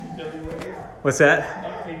What's that?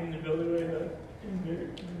 Not taking the building away, the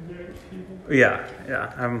embarrass people. Yeah.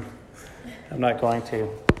 I'm not going to.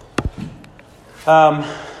 All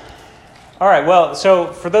right. Well,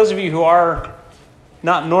 so for those of you who are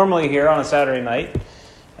not normally here on a Saturday night,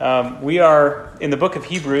 we are in the book of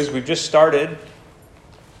Hebrews. We've just started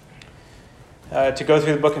to go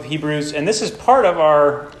through the book of Hebrews, and this is part of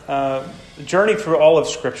our journey through all of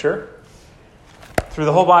Scripture, through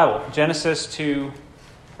the whole Bible, Genesis to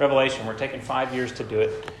Revelation. We're taking 5 years to do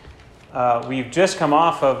it. We've just come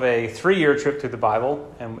off of a 3-year trip through the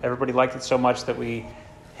Bible, and everybody liked it so much that we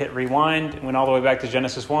hit rewind, went all the way back to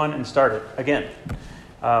Genesis 1, and started again.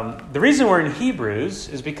 The reason we're in Hebrews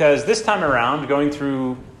is because this time around, going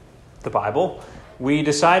through the Bible, we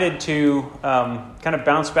decided to kind of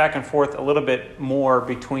bounce back and forth a little bit more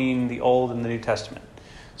between the Old and the New Testament.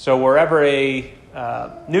 So wherever a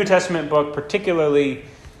New Testament book particularly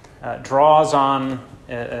draws on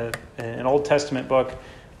an Old Testament book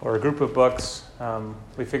or a group of books,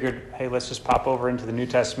 we figured, hey, let's just pop over into the New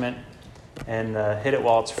Testament and hit it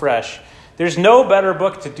while it's fresh. There's no better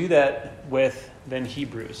book to do that with than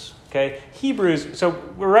Hebrews. Okay, Hebrews, so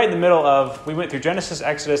we're right in the middle of, we went through Genesis,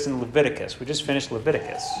 Exodus, and Leviticus. We just finished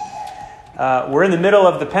Leviticus. We're in the middle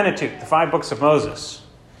of the Pentateuch, the 5 books of Moses.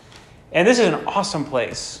 And this is an awesome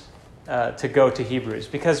place to go to Hebrews,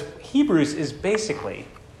 because Hebrews is basically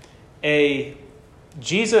a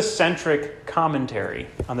Jesus-centric commentary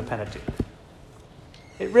on the Pentateuch.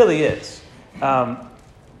 It really is.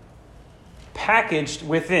 Packaged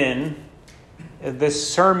within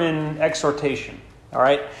this sermon exhortation. All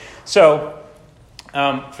right? So,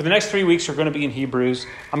 for the next 3 weeks, we're going to be in Hebrews.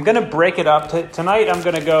 I'm going to break it up. Tonight, I'm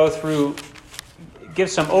going to go through, give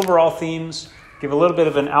some overall themes, give a little bit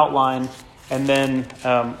of an outline, and then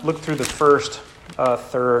look through the first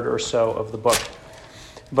third or so of the book.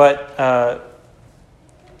 But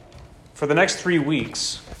for the next 3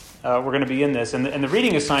 weeks, we're going to be in this. And the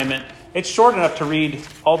reading assignment, it's short enough to read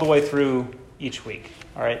all the way through each week.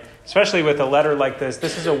 All right? Especially with a letter like this.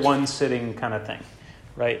 This is a one-sitting kind of thing.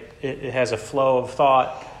 Right? It has a flow of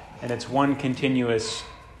thought, and it's one continuous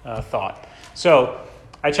thought. So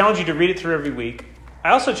I challenge you to read it through every week. I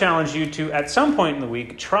also challenge you to, at some point in the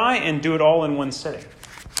week, try and do it all in one sitting.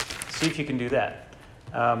 See if you can do that.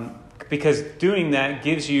 Because doing that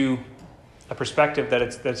gives you a perspective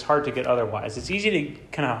that's hard to get otherwise. It's easy to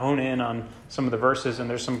kind of hone in on some of the verses, and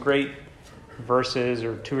there's some great verses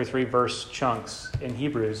or 2 or 3 verse chunks in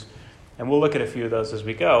Hebrews. And we'll look at a few of those as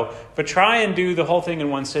we go. But try and do the whole thing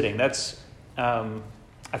in one sitting. That's, I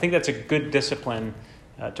think that's a good discipline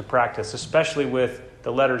to practice, especially with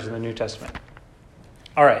the letters in the New Testament.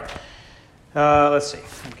 All right. Let's see.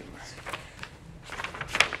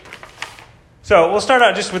 So we'll start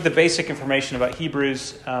out just with the basic information about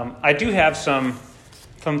Hebrews. I do have some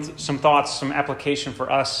thoughts, some application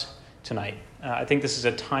for us tonight. I think this is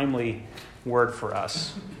a timely word for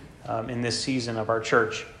us in this season of our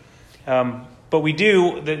church. But we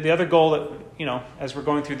do, the other goal that, as we're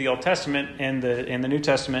going through the Old Testament and the New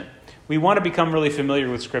Testament, we want to become really familiar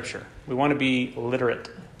with Scripture. We want to be literate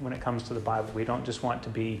when it comes to the Bible. We don't just want to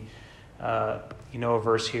be, a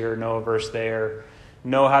verse here, know a verse there,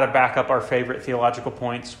 know how to back up our favorite theological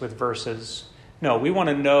points with verses. No, we want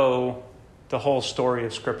to know the whole story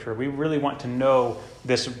of Scripture. We really want to know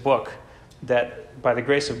this book that, by the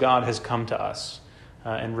grace of God, has come to us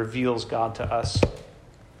and reveals God to us.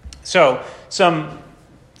 So, some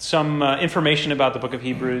information about the book of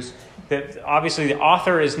Hebrews. That obviously the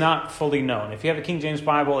author is not fully known. If you have a King James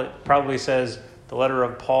Bible, it probably says the letter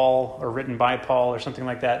of Paul or written by Paul or something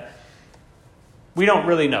like that. We don't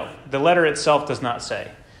really know. The letter itself does not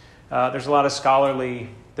say. There's a lot of scholarly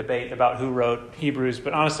debate about who wrote Hebrews,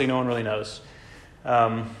 but honestly, no one really knows.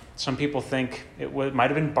 Some people think it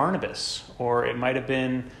might have been Barnabas, or it might have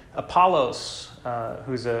been Apollos,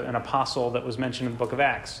 who's an apostle that was mentioned in the book of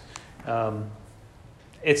Acts.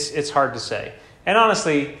 It's hard to say. And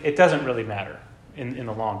honestly, it doesn't really matter in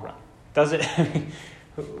the long run. Does it?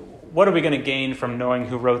 What are we going to gain from knowing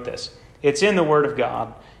who wrote this? It's in the Word of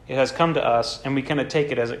God. It has come to us, and we kind of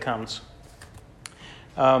take it as it comes.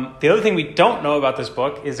 The other thing we don't know about this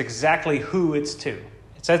book is exactly who it's to.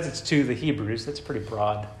 It says it's to the Hebrews. That's pretty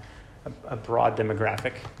broad, a broad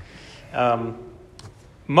demographic.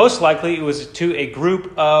 Most likely it was to a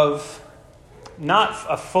group of, not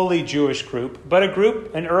a fully Jewish group, but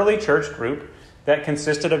an early church group that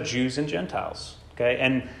consisted of Jews and Gentiles. Okay,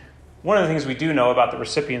 and one of the things we do know about the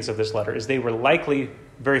recipients of this letter is they were likely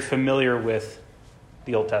very familiar with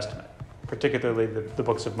the Old Testament, particularly the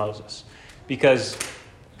books of Moses, because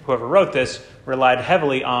whoever wrote this relied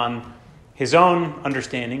heavily on his own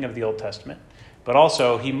understanding of the Old Testament, but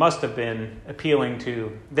also he must have been appealing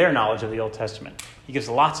to their knowledge of the Old Testament. He gives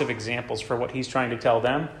lots of examples for what he's trying to tell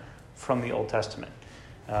them from the Old Testament.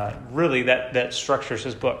 Really, that structures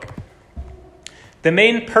his book. The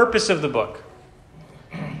main purpose of the book,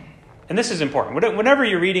 and this is important. Whenever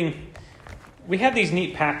you're reading, we have these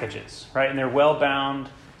neat packages, right? And they're well bound.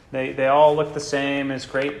 They all look the same. It's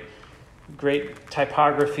great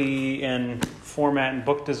typography and format and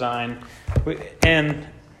book design. And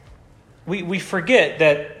we forget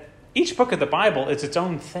that each book of the Bible is its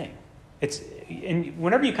own thing. And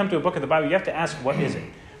whenever you come to a book of the Bible, you have to ask, what is it?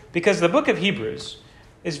 Because the book of Hebrews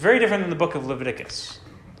is very different than the book of Leviticus,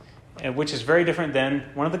 which is very different than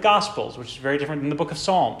one of the Gospels, which is very different than the book of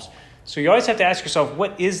Psalms. So you always have to ask yourself,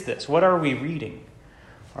 what is this? What are we reading?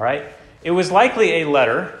 All right? It was likely a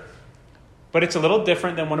letter, but it's a little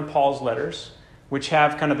different than one of Paul's letters, which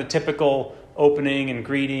have kind of the typical opening and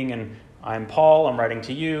greeting, and I'm Paul, I'm writing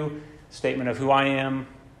to you, statement of who I am,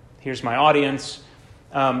 here's my audience.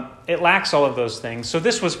 It lacks all of those things. So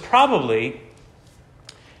this was probably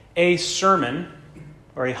a sermon,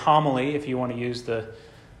 or a homily, if you want to use the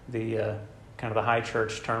kind of the high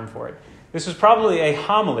church term for it. This was probably a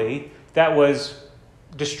homily that was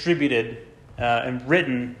distributed and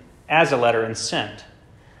written as a letter and sent.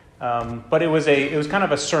 But it was kind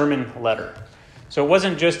of a sermon letter. So it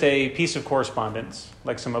wasn't just a piece of correspondence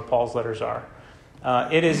like some of Paul's letters are.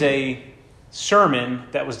 It is a sermon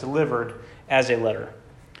that was delivered as a letter.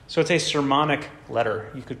 So it's a sermonic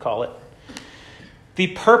letter, you could call it. The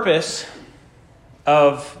purpose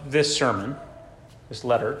of this sermon, this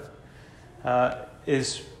letter,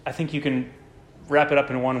 is, I think you can wrap it up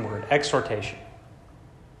in one word: exhortation.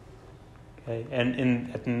 Okay? And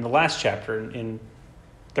in the last chapter, in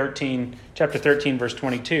chapter 13, verse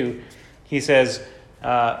 22, he says,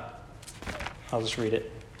 I'll just read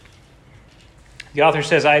it. The author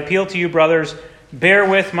says, "I appeal to you, brothers, bear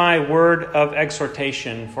with my word of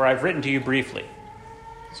exhortation, for I've written to you briefly."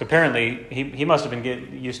 So apparently, he must have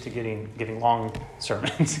been used to giving long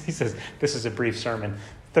sermons. He says, this is a brief sermon.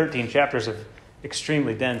 13 chapters of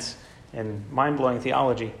extremely dense and mind-blowing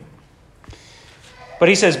theology. But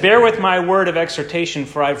he says, bear with my word of exhortation,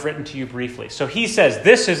 for I've written to you briefly. So he says,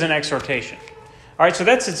 this is an exhortation. All right, so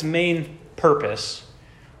that's its main purpose.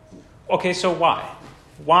 Okay, so why?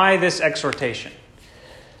 Why this exhortation?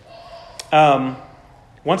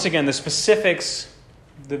 Once again, the specifics,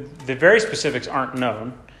 the very specifics aren't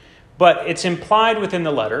known, but it's implied within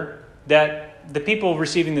the letter that the people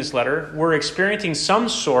receiving this letter were experiencing some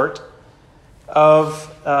sort of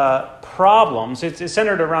problems. It's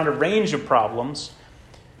centered around a range of problems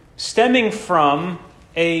stemming from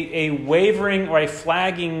a wavering or a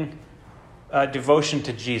flagging devotion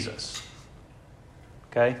to Jesus.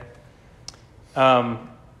 Okay?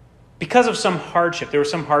 Because of some hardship. There was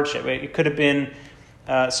some hardship. It could have been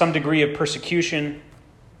some degree of persecution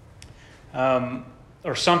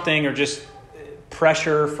or something, or just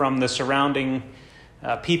pressure from the surrounding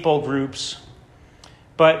people groups.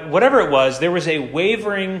 But whatever it was, there was a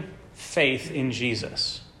wavering faith in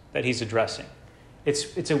Jesus that he's addressing.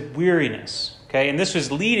 It's a weariness, okay? And this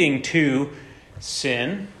was leading to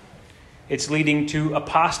sin. It's leading to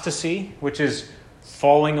apostasy, which is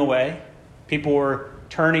falling away. People were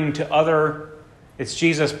turning to it's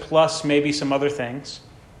Jesus plus maybe some other things.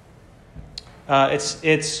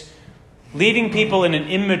 It's leaving people in an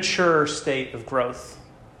immature state of growth,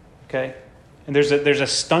 okay? And there's a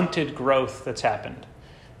stunted growth that's happened.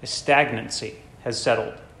 A stagnancy has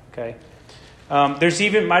settled, okay? There's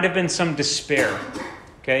even might have been some despair,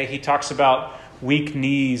 okay? He talks about weak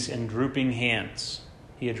knees and drooping hands,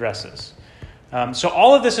 he addresses. So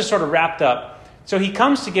all of this is sort of wrapped up. So he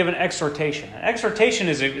comes to give an exhortation. An exhortation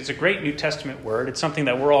is a great New Testament word. It's something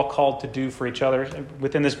that we're all called to do for each other.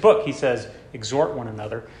 Within this book, he says, exhort one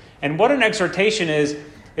another. And what an exhortation is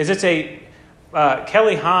it's a...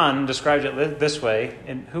 Kelly Hahn described it this way,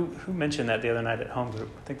 and who mentioned that the other night at home group?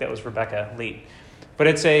 I think that was Rebecca Lee. But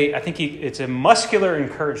it's a muscular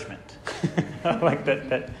encouragement. I like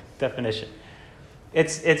that definition.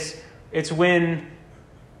 It's when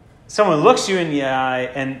someone looks you in the eye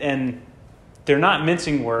and they're not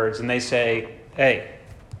mincing words, and they say, "Hey,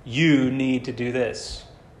 you need to do this,"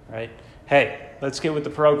 right? "Hey, let's get with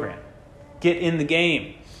the program. Get in the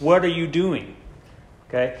game. What are you doing?"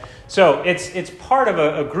 Okay? So it's part of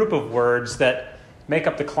a group of words that make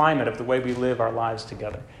up the climate of the way we live our lives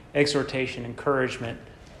together. Exhortation, encouragement,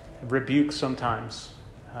 rebuke sometimes,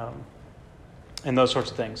 and those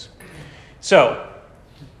sorts of things. So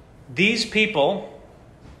these people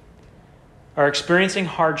are experiencing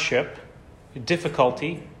hardship,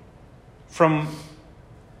 difficulty from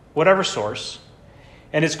whatever source,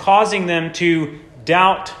 And it's causing them to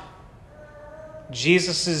doubt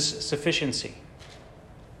Jesus' sufficiency.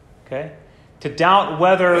 Okay? To doubt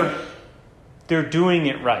whether they're doing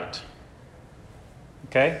it right.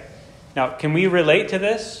 Okay? Now, can we relate to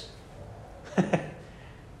this?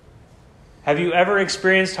 Have you ever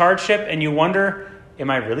experienced hardship and you wonder, am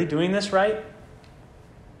I really doing this right?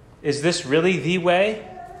 Is this really the way?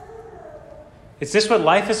 Is this what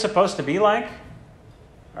life is supposed to be like?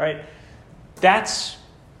 All right. That's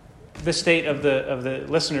the state of the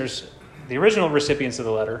listeners, the original recipients of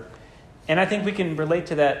the letter. And I think we can relate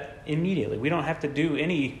to that immediately. We don't have to do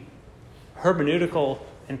any hermeneutical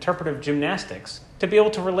interpretive gymnastics to be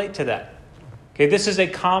able to relate to that. Okay, this is a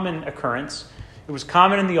common occurrence. It was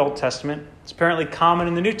common in the Old Testament. It's apparently common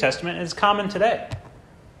in the New Testament, and it's common today.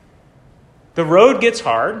 The road gets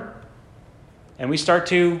hard, and we start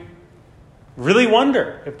to really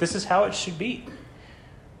wonder if this is how it should be.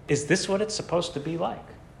 Is this what it's supposed to be like?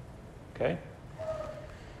 Okay?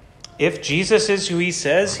 If Jesus is who he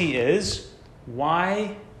says he is,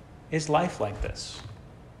 why is life like this?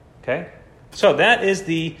 Okay? So that is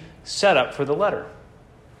the setup for the letter.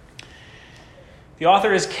 The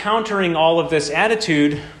author is countering all of this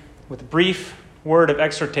attitude with a brief word of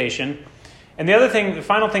exhortation. And the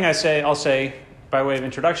final thing I'll say by way of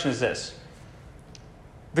introduction is this.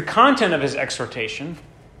 The content of his exhortation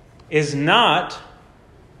is not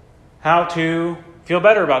how to feel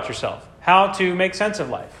better about yourself, how to make sense of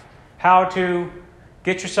life, how to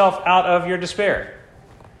get yourself out of your despair.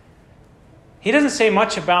 He doesn't say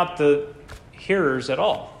much about the hearers at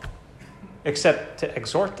all, except to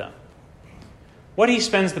exhort them. What he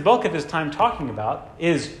spends the bulk of his time talking about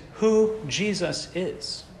is who Jesus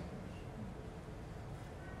is.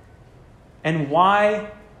 And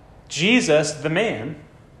why Jesus, the man,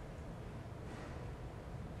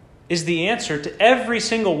 is the answer to every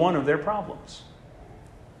single one of their problems.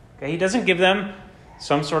 Okay? He doesn't give them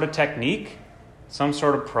some sort of technique, some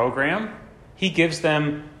sort of program. He gives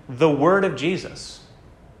them the word of Jesus.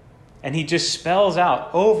 And he just spells out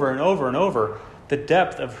over and over and over the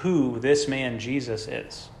depth of who this man Jesus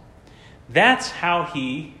is. That's how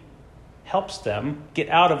he helps them get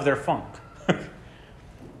out of their funk.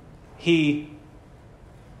 He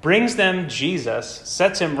brings them Jesus,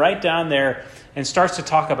 sets him right down there, and starts to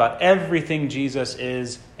talk about everything Jesus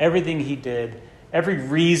is, everything he did, every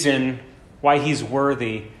reason why he's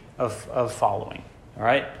worthy of following. All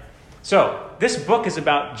right? So, this book is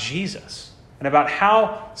about Jesus and about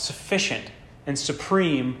how sufficient and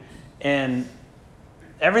supreme and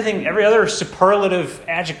every other superlative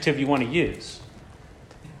adjective you want to use.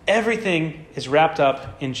 Everything is wrapped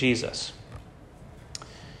up in Jesus.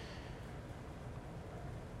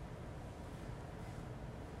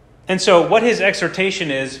 And so what his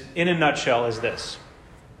exhortation is, in a nutshell, is this.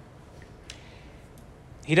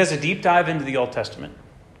 He does a deep dive into the Old Testament,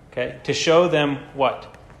 okay, to show them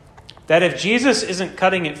what? That if Jesus isn't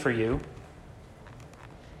cutting it for you,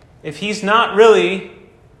 if he's not really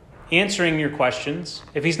answering your questions,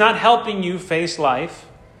 if he's not helping you face life,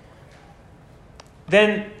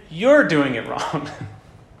 then you're doing it wrong.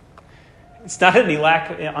 It's not any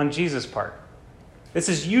lack on Jesus' part. This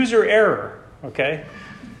is user error, okay?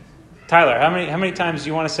 Tyler, how many times do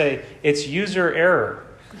you want to say, it's user error?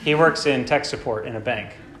 He works in tech support in a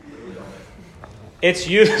bank. It's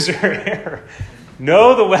user error.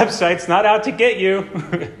 No, the website's not out to get you.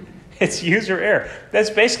 It's user error. That's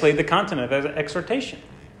basically the content of the exhortation.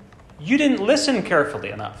 You didn't listen carefully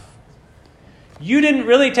enough. You didn't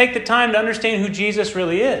really take the time to understand who Jesus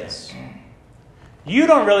really is. You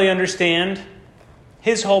don't really understand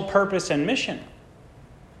his whole purpose and mission.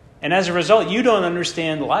 And as a result, you don't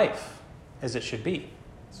understand life as it should be.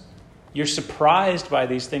 You're surprised by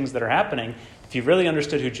these things that are happening. If you really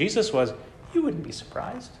understood who Jesus was, you wouldn't be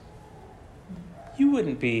surprised. You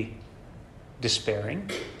wouldn't be despairing.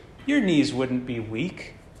 Your knees wouldn't be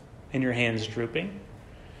weak and your hands drooping.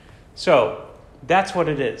 So, that's what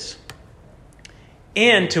it is.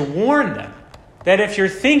 And to warn them that if you're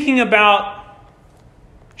thinking about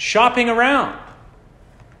shopping around,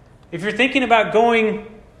 if you're thinking about going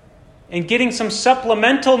and getting some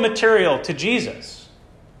supplemental material to Jesus,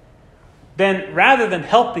 then rather than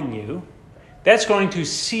helping you, that's going to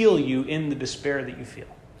seal you in the despair that you feel.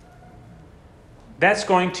 That's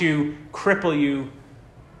going to cripple you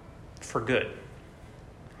for good.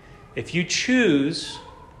 If you choose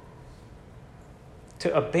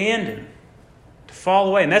to abandon, to fall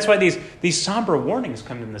away, and that's why these somber warnings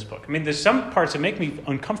come in this book. I mean, there's some parts that make me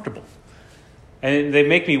uncomfortable. And they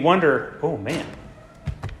make me wonder, oh man,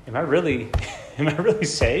 am I really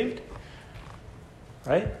saved?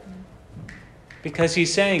 Right? Because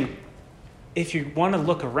he's saying, if you want to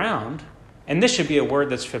look around, and this should be a word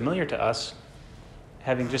that's familiar to us,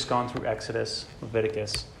 having just gone through Exodus,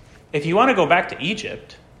 Leviticus. If you want to go back to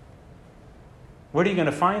Egypt, what are you going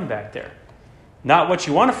to find back there? Not what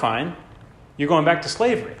you want to find. You're going back to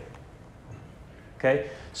slavery. Okay?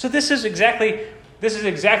 So this is exactly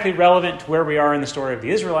relevant to where we are in the story of the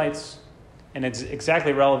Israelites, and it's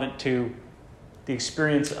exactly relevant to the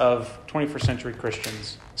experience of 21st century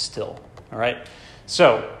Christians still. All right?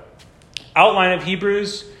 So, outline of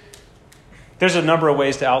Hebrews. There's a number of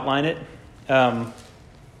ways to outline it.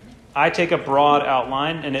 I take a broad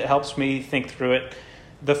outline, and it helps me think through it.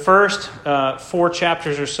 The first 4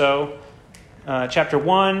 chapters or so, chapter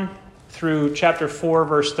 1 through chapter 4,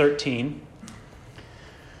 verse 13,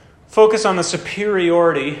 focus on the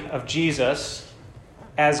superiority of Jesus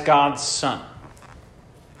as God's Son.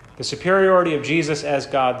 The superiority of Jesus as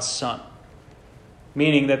God's Son.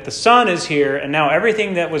 Meaning that the Son is here, and now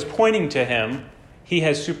everything that was pointing to him, he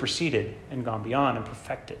has superseded and gone beyond and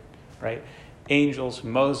perfected. Right? Angels,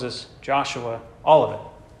 Moses, Joshua, all of it.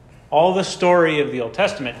 All the story of the Old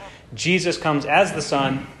Testament, Jesus comes as the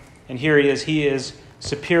Son, and here he is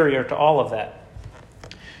superior to all of that.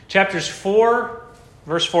 Chapters 4,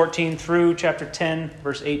 verse 14 through chapter 10,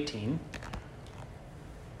 verse 18.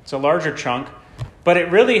 It's a larger chunk, but it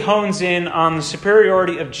really hones in on the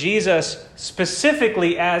superiority of Jesus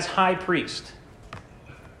specifically as high priest.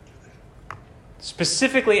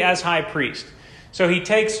 Specifically as high priest. So he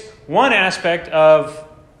takes one aspect of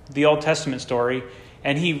the Old Testament story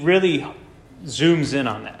and he really zooms in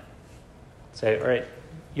on that. Say, all right,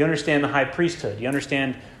 you understand the high priesthood. You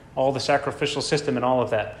understand all the sacrificial system and all of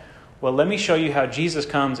that. Well, let me show you how Jesus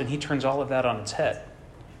comes and he turns all of that on its head.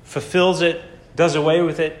 Fulfills it, does away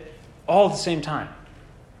with it, all at the same time.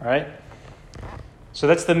 All right? So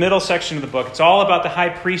that's the middle section of the book. It's all about the high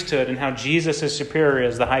priesthood and how Jesus is superior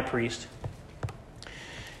as the high priest.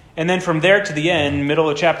 And then from there to the end, middle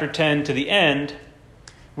of chapter 10 to the end,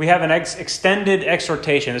 we have an extended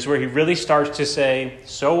exhortation. This is where he really starts to say,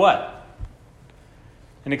 so what?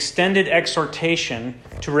 An extended exhortation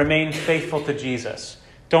to remain faithful to Jesus.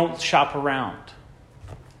 Don't shop around.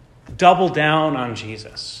 Double down on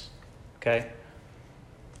Jesus. Okay?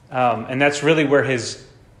 And that's really where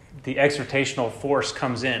the exhortational force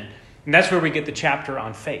comes in. And that's where we get the chapter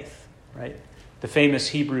on faith, right? The famous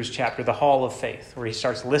Hebrews chapter, the Hall of Faith, where he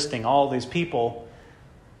starts listing all these people,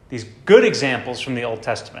 these good examples from the Old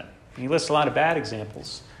Testament. And he lists a lot of bad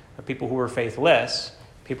examples of people who were faithless,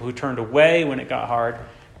 people who turned away when it got hard.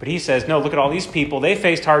 But he says, no, look at all these people. They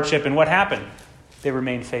faced hardship, and what happened? They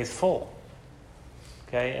remained faithful.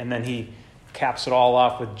 Okay, and then he caps it all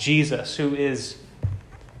off with Jesus, who is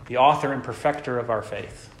the author and perfecter of our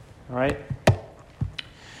faith. All right?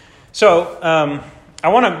 So, I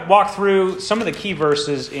want to walk through some of the key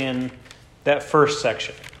verses in that first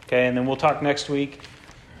section. Okay, and then we'll talk next week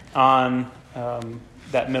on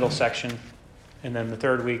that middle section, and then the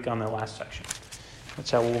third week on the last section. That's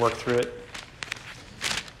how we'll work through it.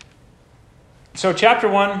 So, chapter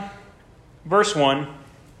 1, verse 1.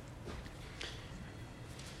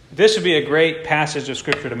 This would be a great passage of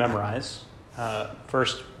Scripture to memorize.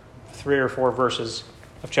 First 3 or 4 verses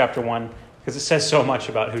of chapter 1, because it says so much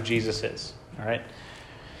about who Jesus is. All right?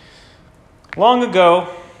 Long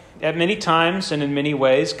ago, at many times and in many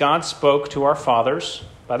ways, God spoke to our fathers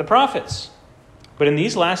by the prophets. But in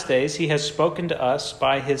these last days, he has spoken to us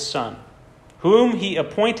by his Son, whom he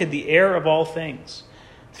appointed the heir of all things,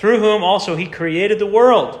 through whom also he created the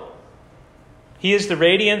world. He is the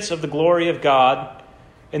radiance of the glory of God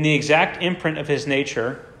and the exact imprint of his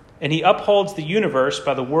nature, and he upholds the universe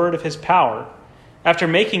by the word of his power. After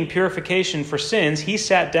making purification for sins, he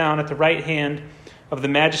sat down at the right hand of the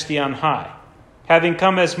Majesty on high, having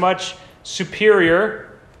come as much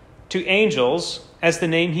superior to angels as the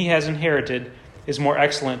name he has inherited is more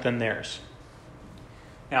excellent than theirs.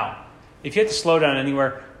 Now, if you have to slow down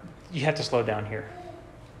anywhere, you have to slow down here.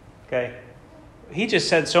 Okay? He just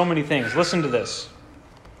said so many things. Listen to this.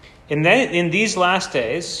 In these last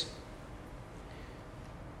days,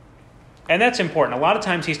 and that's important. A lot of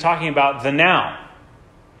times he's talking about the now.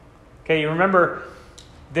 Okay, you remember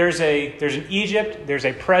there's an Egypt, there's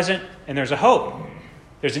a present, and there's a hope.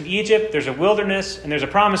 There's an Egypt, there's a wilderness, and there's a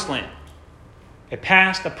promised land. A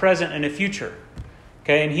past, a present, and a future.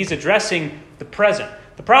 Okay, and he's addressing the present.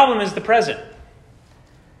 The problem is the present.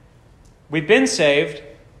 We've been saved,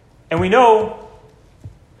 and we know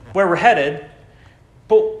where we're headed,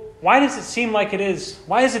 but why does it seem like it is?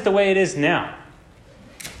 Why is it the way it is now?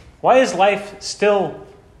 Why is life still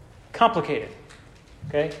complicated?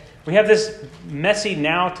 Okay? We have this messy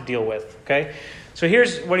now to deal with. Okay? So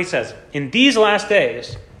here's what he says. In these last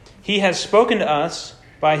days, he has spoken to us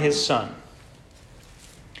by his Son,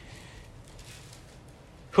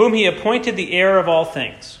 whom he appointed the heir of all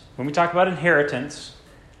things. When we talk about inheritance,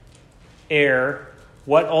 heir,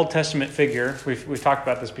 what Old Testament figure, we've talked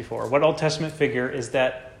about this before, what Old Testament figure is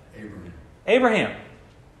that? Abraham.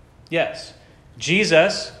 Yes.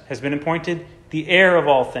 Jesus has been appointed the heir of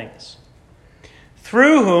all things,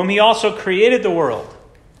 through whom he also created the world.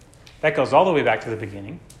 That goes all the way back to the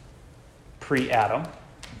beginning, pre-Adam.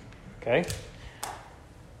 Okay?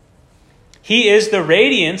 He is the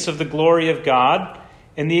radiance of the glory of God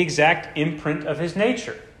and the exact imprint of his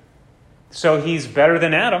nature. So he's better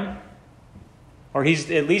than Adam, or he's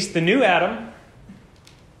at least the new Adam,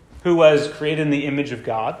 who was created in the image of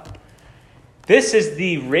God. This is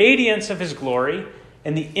the radiance of his glory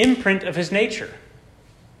and the imprint of his nature.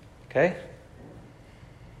 Okay?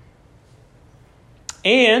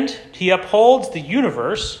 And he upholds the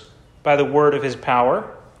universe by the word of his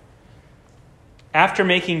power. After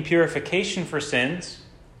making purification for sins,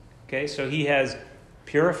 okay, so he has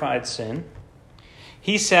purified sin,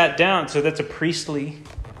 he sat down, so that's the priestly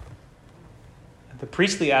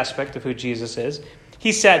aspect of who Jesus is.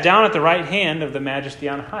 He sat down at the right hand of the Majesty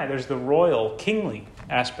on high. There's the royal, kingly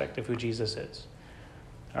aspect of who Jesus is.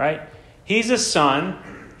 All right? He's a son.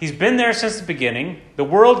 He's been there since the beginning. The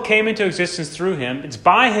world came into existence through him. It's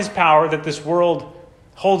by his power that this world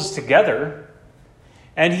holds together.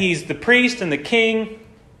 And he's the priest and the king,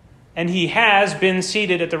 and he has been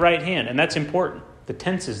seated at the right hand. And that's important. The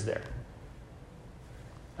tense is there.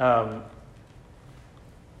 I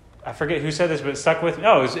forget who said this, but it stuck with me.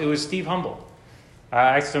 Oh, it was Steve Humble.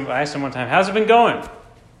 I asked him one time, how's it been going?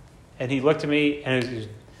 And he looked at me and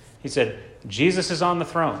he said, Jesus is on the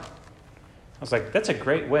throne. I was like, that's a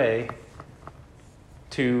great way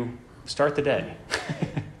to start the day.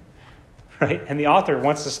 Right? And the author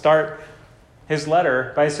wants to start his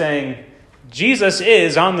letter by saying, Jesus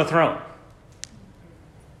is on the throne.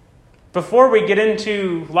 Before we get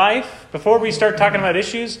into life, before we start talking about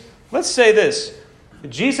issues, let's say this.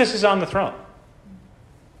 Jesus is on the throne.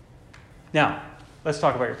 Now, let's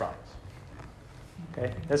talk about your problems.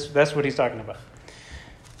 Okay? That's what he's talking about.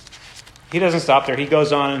 He doesn't stop there. He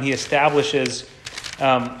goes on and he establishes... he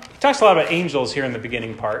talks a lot about angels here in the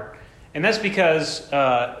beginning part. And that's because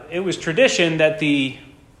it was tradition that the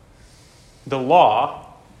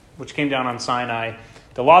law, which came down on Sinai,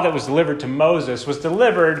 the law that was delivered to Moses was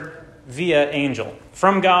delivered via angel.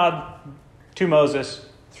 From God to Moses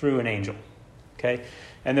through an angel. Okay?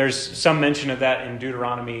 And there's some mention of that in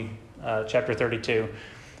Deuteronomy chapter 32.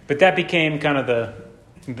 But that became kind of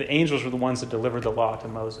the angels were the ones that delivered the law to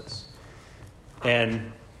Moses.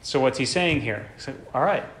 And so what's he saying here? He said, all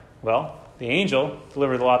right, well, the angel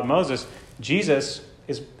delivered the law to Moses. Jesus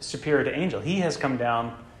is superior to angel. He has come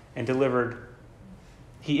down and delivered.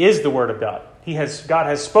 He is the word of God. God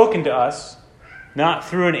has spoken to us, not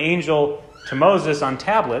through an angel to Moses on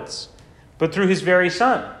tablets, but through his very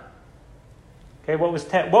Son. Okay, what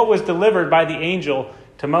was delivered by the angel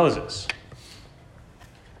to Moses?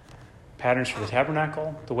 Patterns for the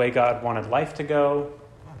tabernacle, the way God wanted life to go,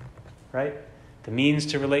 right? The means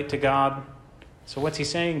to relate to God. So what's he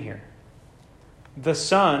saying here? The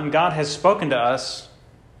Son, God has spoken to us,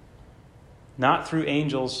 not through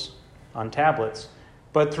angels on tablets,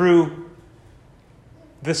 but through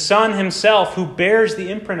the Son himself who bears the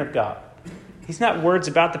imprint of God. He's not words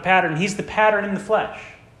about the pattern. He's the pattern in the flesh.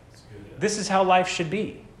 This is how life should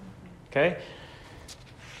be. Okay?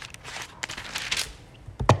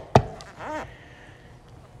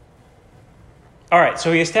 All right,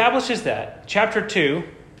 so he establishes that. Chapter 2,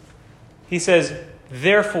 he says,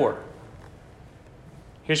 therefore.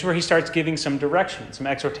 Here's where he starts giving some direction, some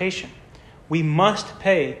exhortation. We must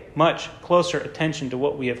pay much closer attention to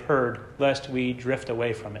what we have heard, lest we drift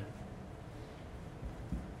away from it.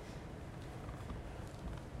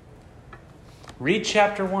 Read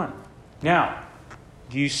chapter 1. Now,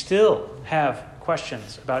 do you still have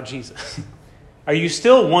questions about Jesus? Are you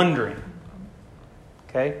still wondering?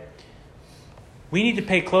 Okay? We need to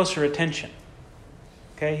pay closer attention.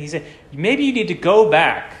 Okay? He said, maybe you need to go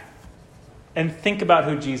back and think about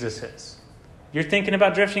who Jesus is. You're thinking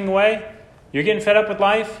about drifting away? You're getting fed up with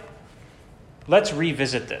life? Let's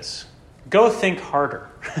revisit this. Go think harder.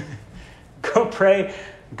 Go pray,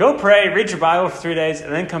 read your Bible for 3 days,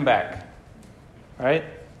 and then come back. All right?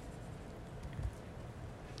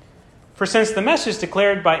 For since the message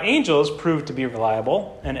declared by angels proved to be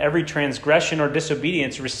reliable, and every transgression or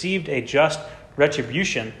disobedience received a just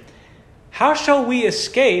retribution, how shall we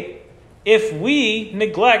escape if we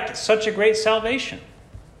neglect such a great salvation?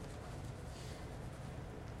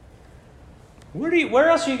 Where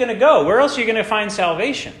else are you going to go? Where else are you going to find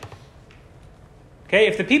salvation? Okay,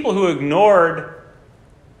 if the people who ignored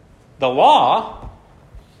the law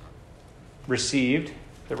received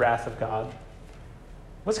the wrath of God,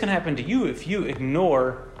 what's going to happen to you if you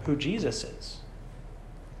ignore who Jesus is?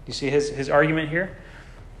 You see his argument here?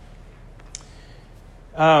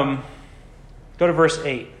 Go to verse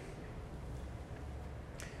 8.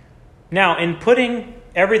 Now, in putting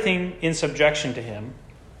everything in subjection to him,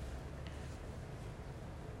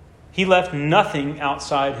 he left nothing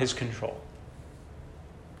outside his control.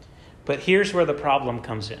 But here's where the problem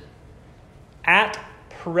comes in. At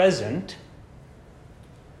present,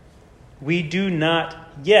 we do not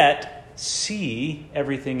yet see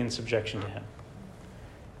everything in subjection to him.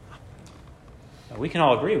 We can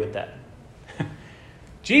all agree with that.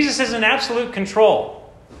 Jesus is in absolute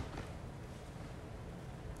control.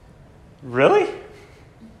 Really?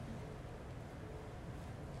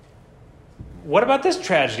 What about this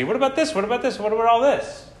tragedy? What about this? What about this? What about all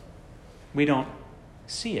this? We don't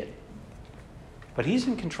see it. But he's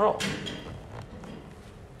in control.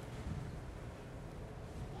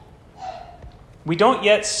 We don't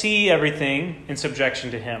yet see everything in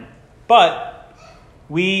subjection to him. But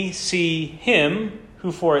we see him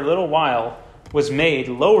who for a little while was made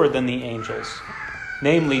lower than the angels,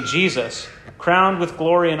 namely Jesus, crowned with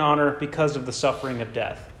glory and honor because of the suffering of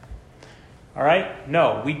death. All right?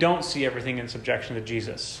 No, we don't see everything in subjection to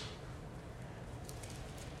Jesus.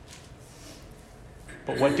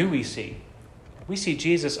 But what do we see? We see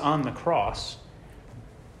Jesus on the cross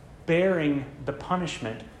bearing the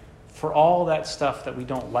punishment for all that stuff that we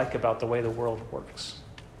don't like about the way the world works.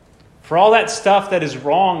 For all that stuff that is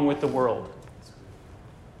wrong with the world.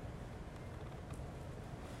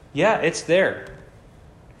 Yeah, it's there.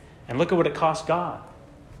 And look at what it cost God.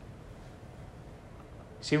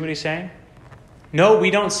 See what he's saying? No,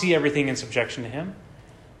 we don't see everything in subjection to him.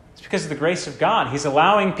 It's because of the grace of God. He's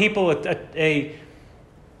allowing people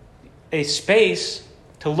a space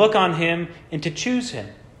to look on him and to choose him.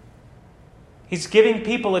 He's giving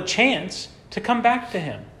people a chance to come back to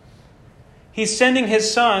him. He's sending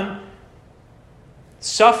his son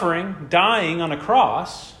suffering, dying on a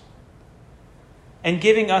cross, and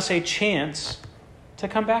giving us a chance to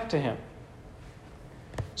come back to him.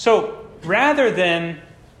 So rather than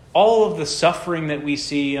all of the suffering that we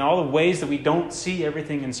see and all the ways that we don't see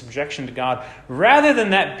everything in subjection to God, rather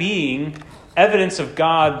than that being evidence of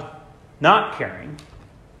God not caring,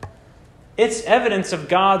 it's evidence of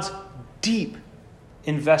God's deep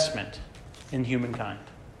investment in humankind.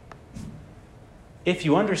 If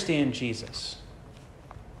you understand Jesus,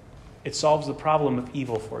 it solves the problem of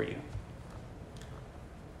evil for you.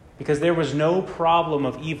 Because there was no problem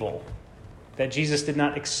of evil that Jesus did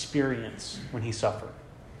not experience when he suffered.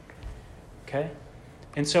 Okay?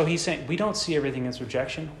 And so he's saying, we don't see everything in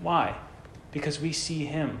subjection. Why? Because we see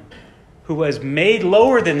him who was made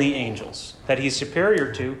lower than the angels, that he's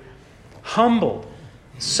superior to, humbled,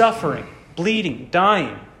 suffering, bleeding,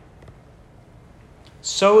 dying,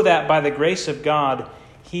 so that by the grace of God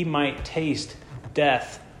he might taste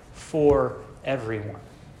death for everyone.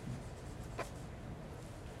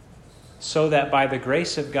 So that by the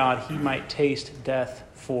grace of God he might taste death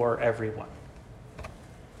for everyone.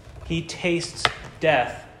 He tastes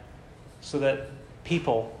death so that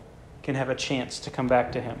people can have a chance to come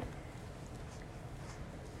back to him.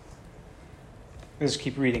 Let's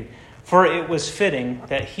keep reading. For it was fitting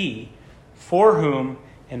that he, for whom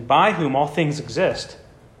and by whom all things exist,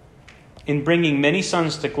 in bringing many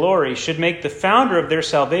sons to glory, should make the founder of their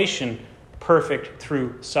salvation perfect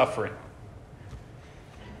through suffering.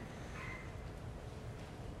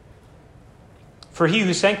 For he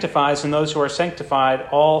who sanctifies and those who are sanctified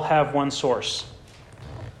all have one source.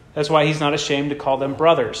 That's why he's not ashamed to call them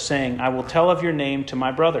brothers, saying, I will tell of your name to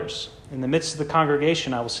my brothers. In the midst of the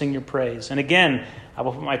congregation I will sing your praise. And again, I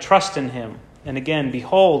will put my trust in him. And again,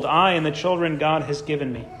 behold, I and the children God has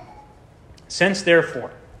given me. Since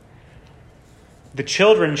therefore the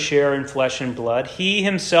children share in flesh and blood, he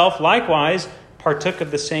himself likewise partook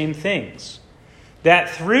of the same things, that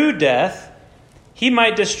through death he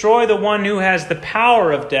might destroy the one who has the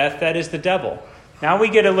power of death, that is the devil. Now we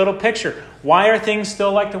get a little picture. Why are things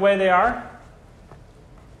still like the way they are?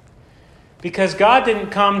 Because God didn't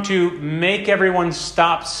come to make everyone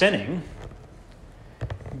stop sinning.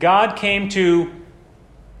 God came to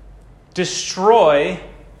destroy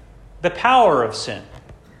the power of sin.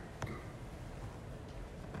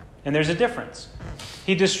 And there's a difference.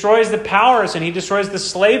 He destroys the power of sin. He destroys the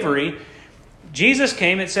slavery. Jesus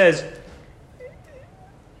came, it says,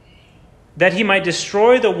 that he might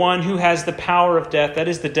destroy the one who has the power of death, that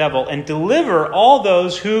is the devil, and deliver all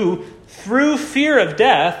those who, through fear of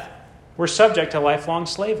death, were subject to lifelong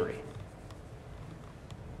slavery.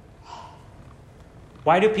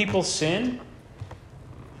 Why do people sin?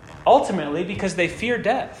 Ultimately, because they fear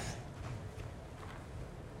death.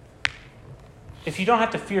 If you don't have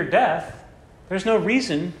to fear death, there's no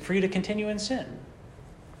reason for you to continue in sin.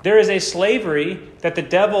 There is a slavery that the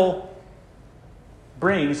devil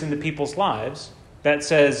brings into people's lives that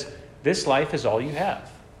says, this life is all you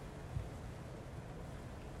have.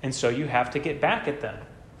 And so you have to get back at them.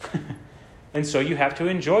 And so you have to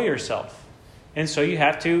enjoy yourself. And so you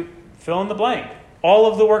have to fill in the blank.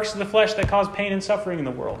 All of the works of the flesh that cause pain and suffering in the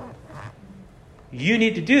world. You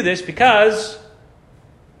need to do this because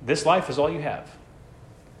this life is all you have.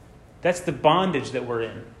 That's the bondage that we're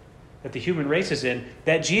in, that the human race is in,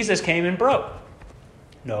 that Jesus came and broke.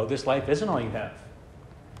 No, this life isn't all you have.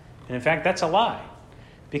 And in fact, that's a lie.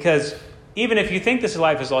 Because even if you think this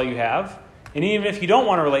life is all you have, and even if you don't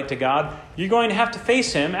want to relate to God, you're going to have to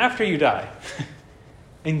face him after you die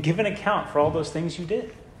and give an account for all those things you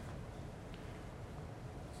did.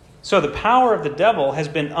 So the power of the devil has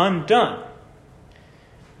been undone.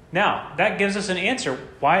 Now, that gives us an answer.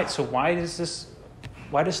 Why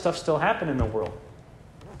does stuff still happen in the world?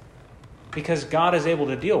 Because God is able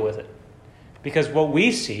to deal with it. Because what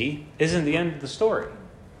we see isn't the end of the story.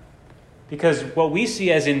 Because what we see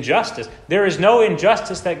as injustice, there is no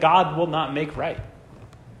injustice that God will not make right.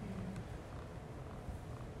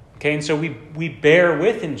 Okay, and so we bear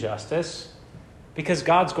with injustice because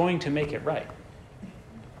God's going to make it right.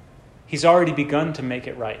 He's already begun to make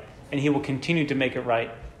it right, and he will continue to make it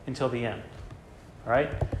right until the end. All right?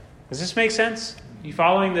 Does this make sense? You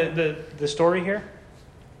following the story here?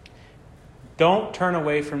 Don't turn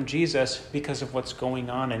away from Jesus because of what's going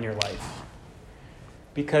on in your life.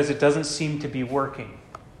 Because it doesn't seem to be working.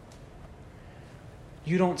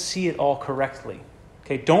 You don't see it all correctly.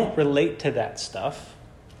 Okay, don't relate to that stuff.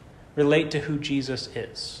 Relate to who Jesus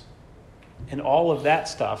is. And all of that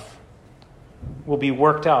stuff will be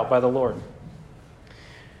worked out by the Lord.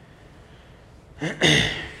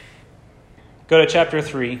 Go to chapter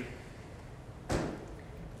 3.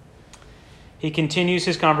 He continues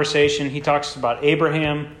his conversation. He talks about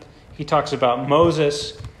Abraham. He talks about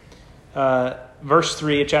Moses. Verse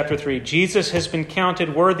 3 of chapter 3, Jesus has been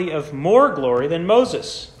counted worthy of more glory than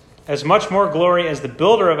Moses, as much more glory as the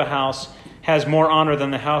builder of a house has more honor than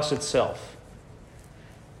the house itself.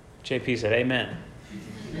 JP said, amen.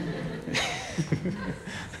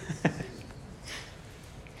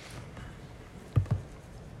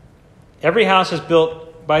 Every house is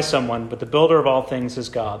built by someone, but the builder of all things is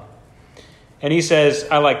God. And he says,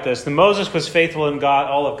 I like this, the Moses was faithful in God,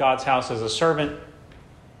 all of God's house as a servant.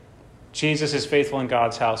 Jesus is faithful in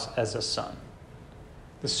God's house as a son.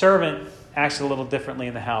 The servant acts a little differently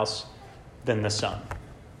in the house than the son.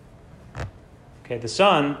 Okay, the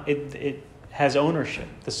son, it has ownership.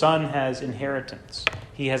 The son has inheritance.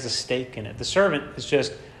 He has a stake in it. The servant is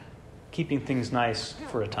just keeping things nice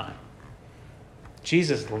for a time.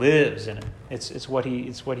 Jesus lives in it. It's what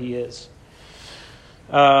he is.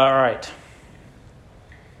 All right.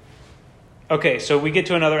 Okay, so we get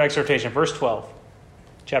to another exhortation. Verse 12.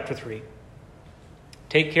 Chapter 3.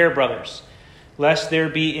 Take care, brothers, lest there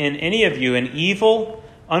be in any of you an evil,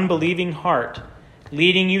 unbelieving heart,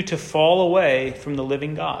 leading you to fall away from the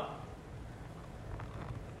living God.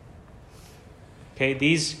 Okay,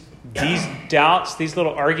 these doubts, these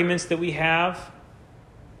little arguments that we have,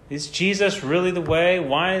 is Jesus really the way?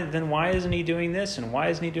 Why isn't he doing this? And why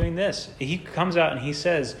isn't he doing this? He comes out and he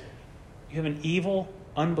says, you have an evil,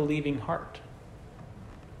 unbelieving heart.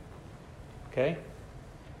 Okay?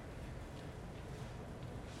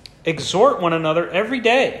 Exhort one another every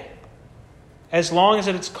day, as long as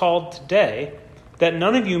it's called today, that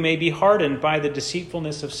none of you may be hardened by the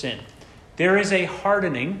deceitfulness of sin. There is a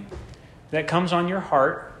hardening that comes on your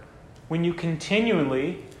heart when you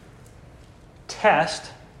continually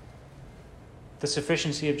test the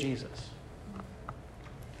sufficiency of Jesus.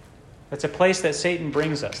 That's a place that Satan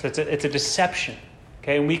brings us. It's a deception.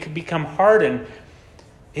 Okay, and we could become hardened.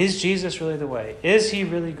 Is Jesus really the way? Is he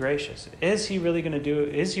really gracious? Is he really going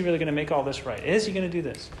to make all this right? Is he going to do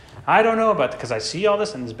this? I don't know about it because I see all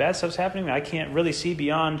this and this bad stuff's happening. I can't really see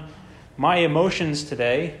beyond my emotions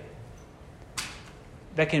today.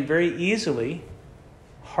 That can very easily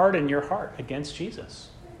harden your heart against Jesus.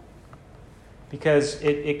 Because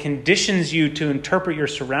it conditions you to interpret your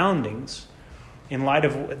surroundings in light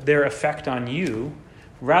of their effect on you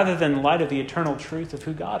rather than in light of the eternal truth of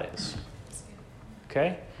who God is.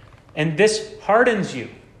 Okay? And this hardens you.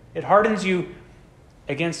 It hardens you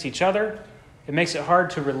against each other. It makes it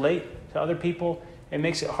hard to relate to other people. It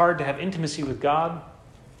makes it hard to have intimacy with God.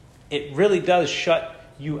 It really does shut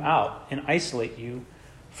you out and isolate you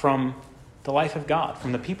from the life of God,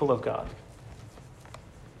 from the people of God.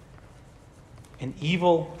 An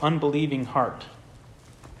evil, unbelieving heart.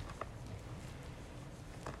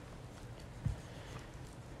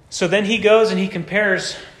 So then he goes and he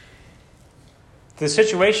compares the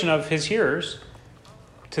situation of his hearers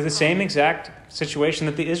to the same exact situation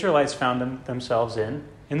that the Israelites found themselves in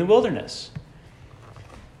the wilderness.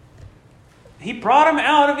 He brought them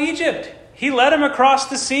out of Egypt. He led them across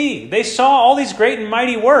the sea. They saw all these great and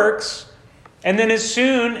mighty works, and then as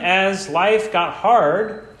soon as life got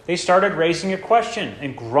hard, they started raising a question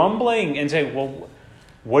and grumbling and saying, well,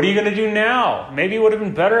 what are you going to do now? Maybe it would have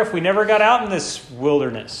been better if we never got out in this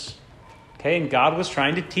wilderness. Okay, and God was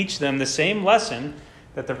trying to teach them the same lesson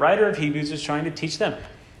that the writer of Hebrews is trying to teach them.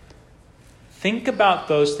 Think about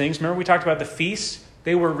those things. Remember we talked about the feasts?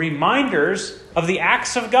 They were reminders of the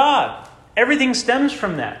acts of God. Everything stems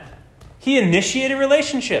from that. He initiated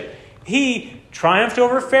relationship. He triumphed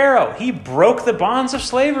over Pharaoh. He broke the bonds of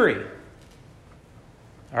slavery.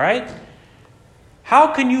 All right?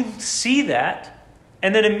 How can you see that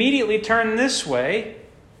and then immediately turn this way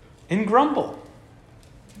and grumble?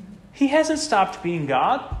 He hasn't stopped being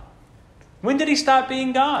God. When did he stop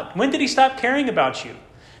being God? When did he stop caring about you?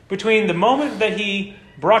 Between the moment that he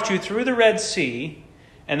brought you through the Red Sea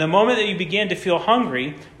and the moment that you began to feel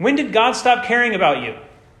hungry, when did God stop caring about you?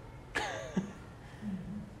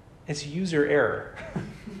 It's user error.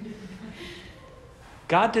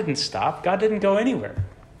 God didn't stop. God didn't go anywhere.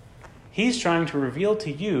 He's trying to reveal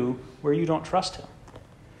to you where you don't trust him.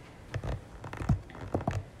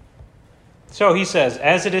 So he says,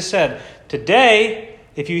 as it is said, today,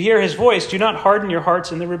 if you hear his voice, do not harden your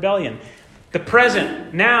hearts in the rebellion. The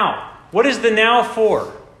present, now. What is the now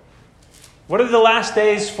for? What are the last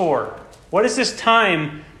days for? What is this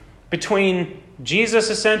time between Jesus'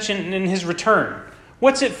 ascension and his return?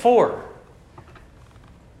 What's it for?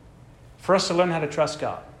 For us to learn how to trust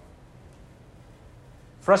God.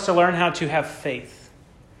 For us to learn how to have faith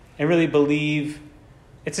and really believe.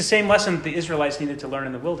 It's the same lesson that the Israelites needed to learn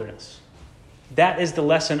in the wilderness. That is the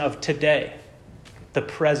lesson of today, the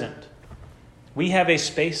present. We have a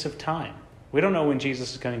space of time. We don't know when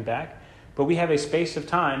Jesus is coming back, but we have a space of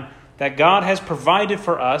time that God has provided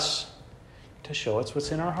for us to show us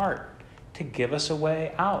what's in our heart, to give us a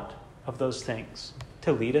way out of those things,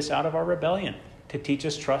 to lead us out of our rebellion, to teach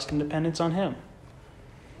us trust and dependence on him.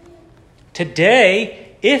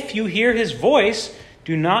 Today, if you hear his voice,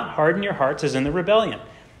 do not harden your hearts as in the rebellion.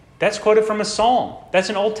 That's quoted from a psalm. That's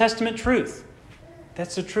an Old Testament truth.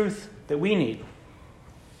 That's the truth that we need.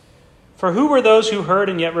 For who were those who heard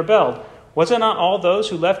and yet rebelled? Was it not all those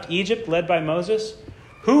who left Egypt led by Moses?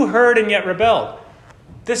 Who heard and yet rebelled?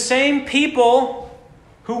 The same people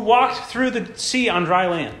who walked through the sea on dry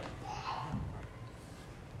land.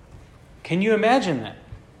 Can you imagine that?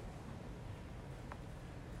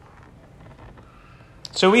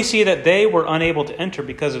 So we see that they were unable to enter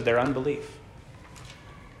because of their unbelief.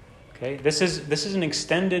 Okay, this is an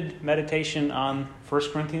extended meditation on 1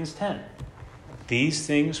 Corinthians 10. These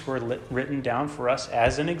things were written down for us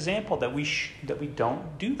as an example that we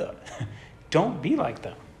don't do that. Don't be like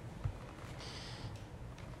them.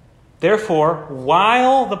 Therefore,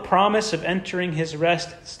 while the promise of entering his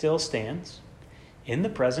rest still stands, in the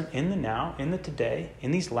present, in the now, in the today,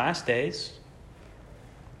 in these last days,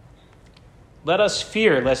 let us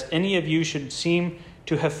fear lest any of you should seem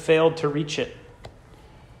to have failed to reach it.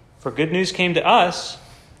 For good news came to us,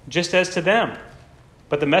 just as to them.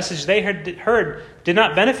 But the message they heard did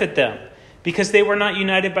not benefit them, because they were not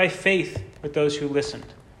united by faith with those who listened.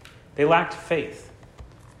 They lacked faith.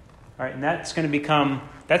 All right, and that's going to become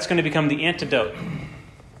the antidote.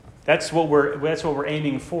 That's what we're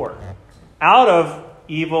aiming for. Out of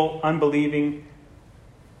evil, unbelieving,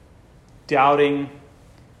 doubting,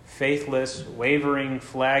 faithless, wavering,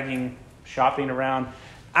 flagging, shopping around,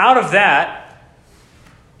 out of that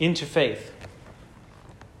into faith.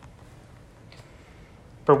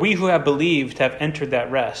 For we who have believed have entered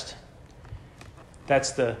that rest.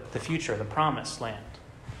 That's the future, the promised land.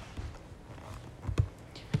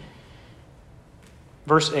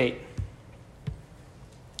 Verse 8.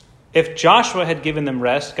 If Joshua had given them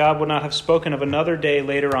rest, God would not have spoken of another day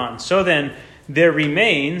later on. So then, there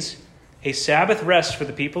remains a Sabbath rest for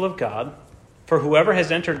the people of God. For whoever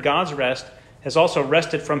has entered God's rest has also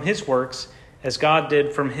rested from his works, as God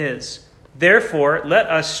did from his. Therefore, let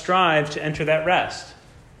us strive to enter that rest.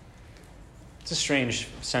 It's a strange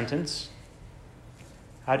sentence.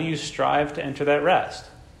 How do you strive to enter that rest?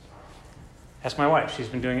 Ask my wife. She's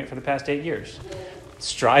been doing it for the past 8 years.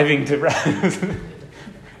 Striving to rest.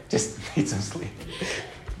 Just need some sleep.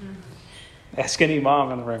 Ask any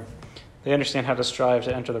mom in the room. They understand how to strive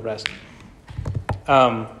to enter the rest.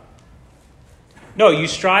 No, you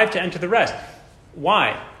strive to enter the rest.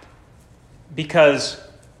 Why? Because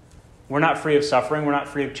we're not free of suffering. We're not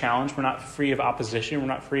free of challenge. We're not free of opposition. We're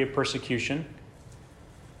not free of persecution.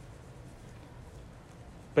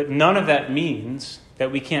 But none of that means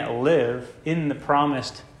that we can't live in the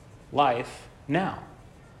promised life now,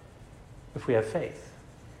 if we have faith.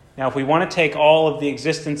 Now, if we want to take all of the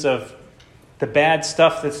existence of the bad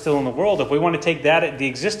stuff that's still in the world, if we want to take that, the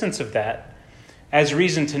existence of that, as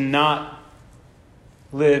reason to not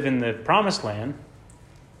live in the promised land,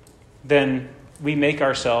 then we make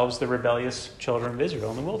ourselves the rebellious children of Israel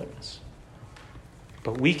in the wilderness.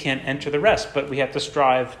 But we can't enter the rest, but we have to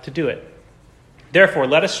strive to do it. Therefore,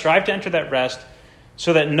 let us strive to enter that rest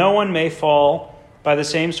so that no one may fall by the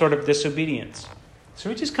same sort of disobedience. So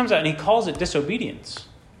he just comes out and he calls it disobedience.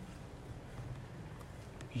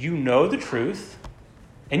 You know the truth,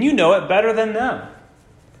 and you know it better than them.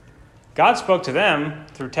 God spoke to them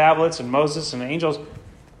through tablets and Moses and angels.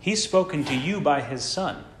 He's spoken to you by his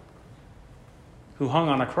Son, who hung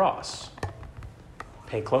on a cross.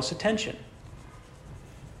 Pay close attention.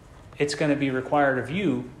 It's going to be required of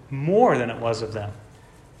you more than it was of them,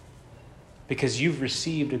 because you've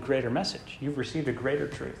received a greater message. You've received a greater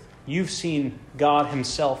truth. You've seen God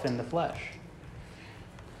himself in the flesh.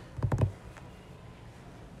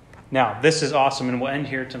 Now, this is awesome, and we'll end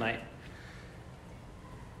here tonight.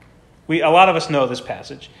 A lot of us know this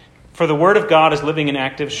passage. For the word of God is living and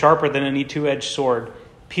active, sharper than any two-edged sword,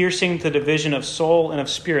 piercing the division of soul and of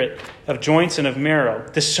spirit, of joints and of marrow,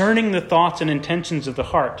 discerning the thoughts and intentions of the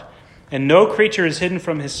heart. And no creature is hidden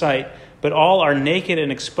from his sight, but all are naked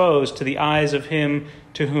and exposed to the eyes of him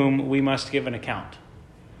to whom we must give an account.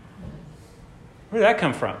 Where did that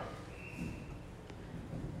come from?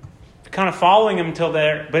 Kind of following him until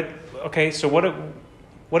there, but okay, so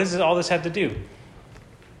what does all this have to do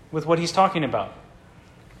with what he's talking about?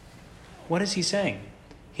 What is he saying?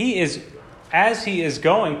 As he is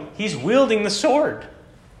going, he's wielding the sword.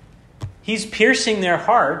 He's piercing their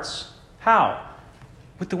hearts. How?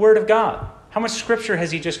 With the word of God. How much scripture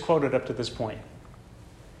has he just quoted up to this point?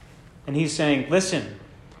 And he's saying, listen,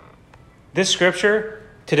 this scripture,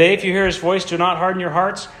 today if you hear his voice, do not harden your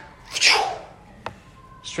hearts.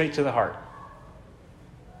 Straight to the heart.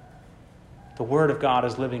 The word of God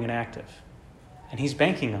is living and active. And he's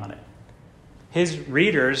banking on it. His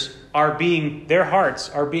readers their hearts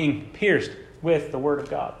are being pierced with the word of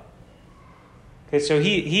God. Okay, so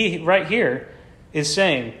he right here is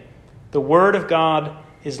saying, the word of God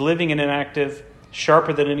is living and active,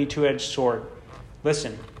 sharper than any two-edged sword.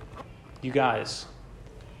 Listen, you guys.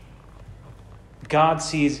 God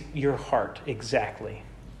sees your heart exactly.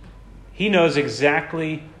 He knows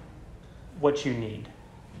exactly what you need.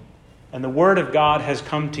 And the word of God has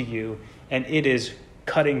come to you, and it is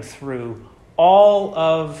cutting through all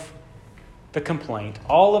of the complaint,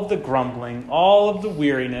 all of the grumbling, all of the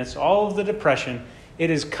weariness, all of the depression.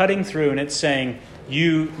 It is cutting through, and it's saying,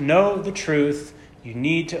 you know the truth. You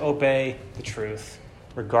need to obey the truth,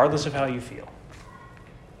 regardless of how you feel.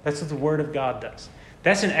 That's what the word of God does.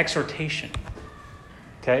 That's an exhortation.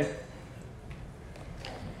 Okay?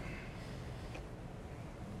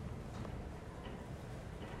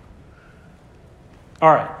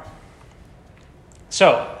 All right.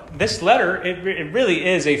 So, this letter, it really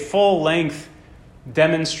is a full-length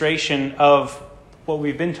demonstration of what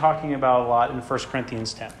we've been talking about a lot in 1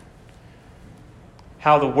 Corinthians 10.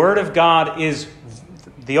 How the Word of God is,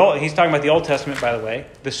 he's talking about the Old Testament, by the way,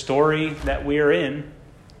 the story that we are in,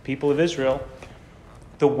 people of Israel.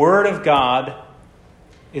 The Word of God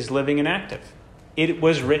is living and active. It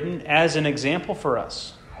was written as an example for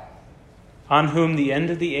us, on whom the end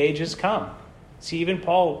of the age has come. See, even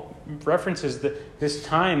Paul references this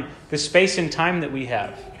time, this space and time that we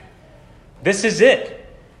have. This is it.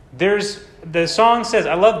 The song says,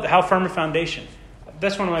 I love How Firm a Foundation.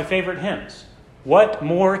 That's one of my favorite hymns. What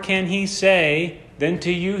more can he say than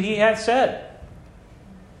to you he hath said?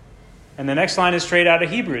 And the next line is straight out of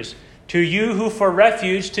Hebrews. To you who for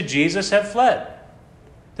refuge to Jesus have fled.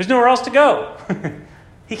 There's nowhere else to go.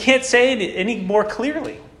 He can't say it any more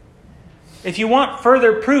clearly. If you want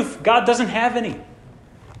further proof, God doesn't have any.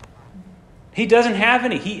 He doesn't have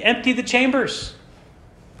any. He emptied the chambers.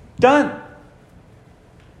 Done.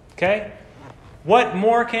 Okay? What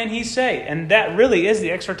more can he say? And that really is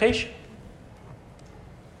the exhortation.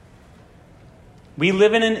 We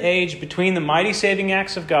live in an age between the mighty saving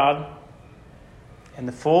acts of God and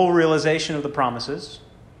the full realization of the promises.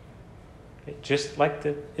 Okay? Just like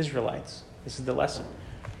the Israelites. This is the lesson.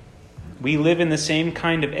 We live in the same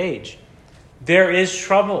kind of age. There is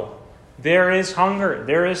trouble. There is hunger.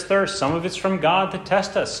 There is thirst. Some of it's from God to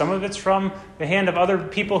test us. Some of it's from the hand of other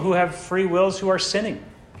people who have free wills who are sinning.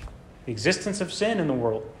 The existence of sin in the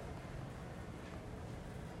world.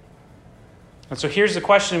 And so here's the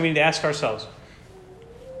question we need to ask ourselves.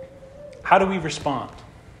 How do we respond?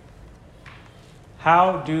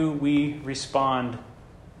 How do we respond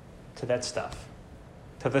to that stuff?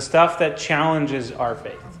 To the stuff that challenges our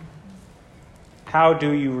faith? How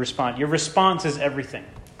do you respond? Your response is everything.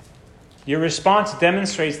 Your response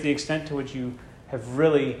demonstrates the extent to which you have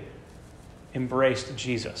really embraced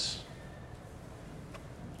Jesus.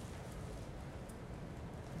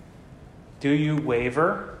 Do you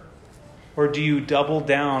waver? Or do you double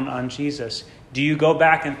down on Jesus? Do you go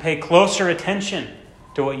back and pay closer attention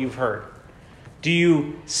to what you've heard? Do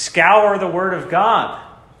you scour the Word of God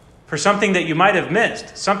for something that you might have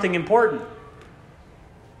missed, something important?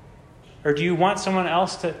 Or do you want someone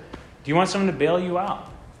to bail you out?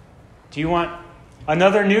 Do you want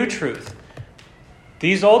another new truth?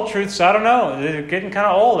 These old truths, I don't know, they're getting kind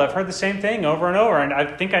of old. I've heard the same thing over and over, and I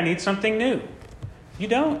think I need something new. You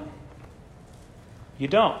don't. You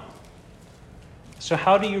don't. So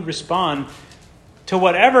how do you respond to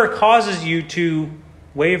whatever causes you to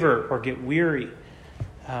waver or get weary?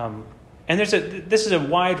 And this is a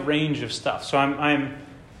wide range of stuff. So I'm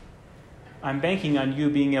banking on you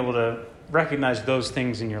being able to recognize those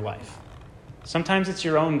things in your life. Sometimes it's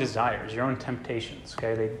your own desires, your own temptations.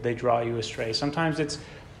 Okay, they draw you astray. Sometimes it's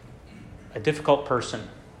a difficult person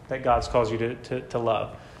that God's calls you to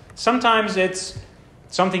love. Sometimes it's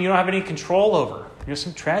something you don't have any control over.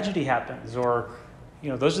 Some tragedy happens, or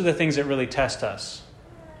those are the things that really test us.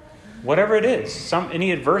 Whatever it is,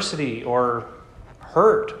 any adversity or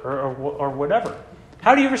hurt or whatever.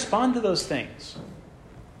 How do you respond to those things?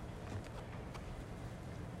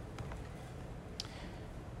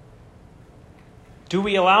 Do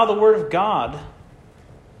we allow the Word of God?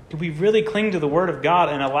 Do we really cling to the Word of God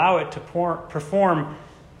and allow it to perform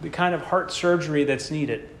the kind of heart surgery that's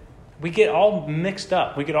needed? We get all mixed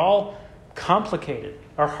up. We get all complicated.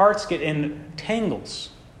 Our hearts get in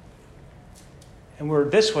tangles. And we're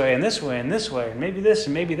this way and this way and this way and maybe this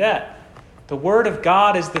and maybe that. The Word of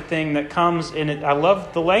God is the thing that comes in it. I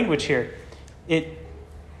love the language here. It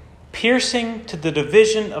piercing to the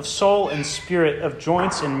division of soul and spirit, of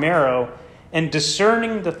joints and marrow, and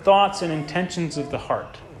discerning the thoughts and intentions of the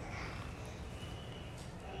heart.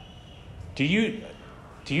 Do you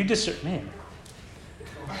discern? Man,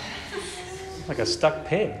 like a stuck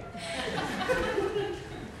pig.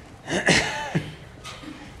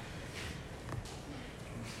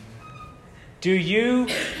 Do you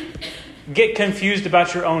get confused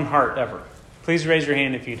about your own heart ever? Please raise your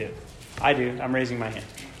hand if you do. I do. I'm raising my hand.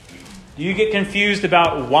 Do you get confused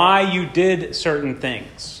about why you did certain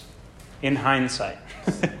things in hindsight?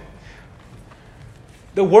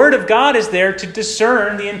 The Word of God is there to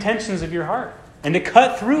discern the intentions of your heart and to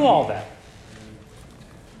cut through all that.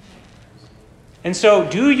 And so,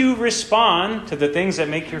 do you respond to the things that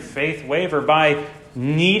make your faith waver by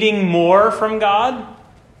needing more from God?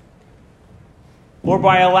 Or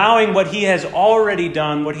by allowing what He has already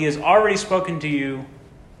done, what He has already spoken to you,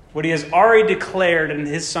 what He has already declared in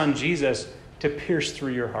His Son Jesus to pierce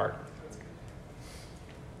through your heart?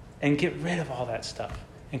 And get rid of all that stuff.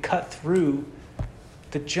 And cut through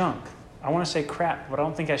the junk. I want to say crap, but I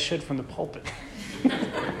don't think I should from the pulpit.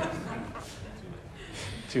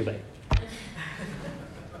 Too late.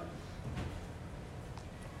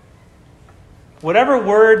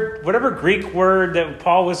 Whatever Greek word that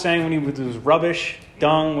Paul was saying when he was rubbish,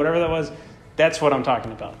 dung, whatever that was, that's what I'm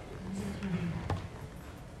talking about.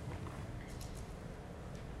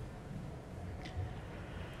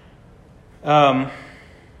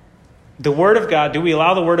 The Word of God, do we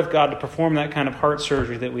allow the Word of God to perform that kind of heart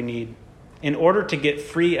surgery that we need in order to get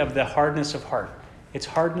free of the hardness of heart? It's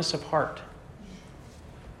hardness of heart.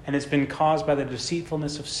 And it's been caused by the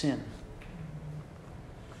deceitfulness of sin.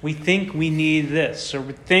 We think we need this, or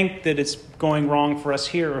we think that it's going wrong for us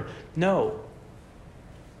here. No.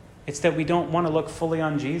 It's that we don't want to look fully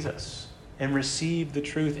on Jesus and receive the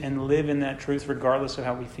truth and live in that truth regardless of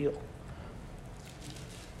how we feel.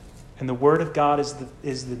 And the Word of God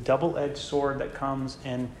is the double-edged sword that comes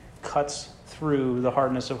and cuts through the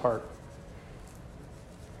hardness of heart.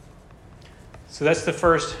 So that's the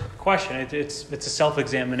first question. It's a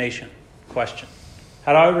self-examination question.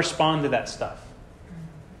 How do I respond to that stuff?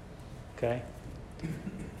 Okay.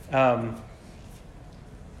 And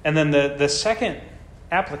then the second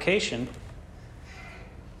application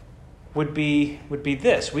would be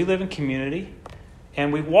this. We live in community,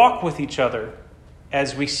 and we walk with each other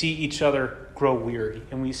as we see each other grow weary,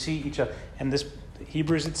 and we see each other. And this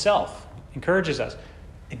Hebrews itself encourages us,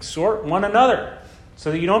 exhort one another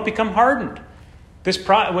so that you don't become hardened.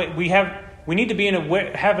 We need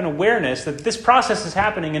to have an awareness that this process is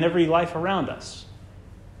happening in every life around us.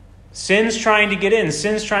 Sin's trying to get in,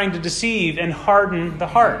 sin's trying to deceive and harden the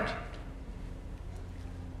heart.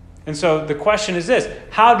 And so the question is this: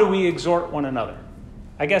 how do we exhort one another?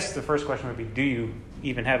 I guess the first question would be, do you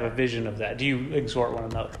even have a vision of that? Do you exhort one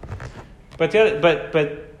another?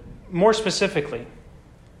 But more specifically,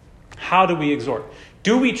 how do we exhort?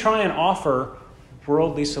 Do we try and offer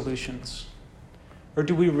worldly solutions? Or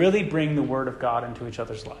do we really bring the Word of God into each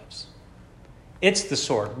other's lives? It's the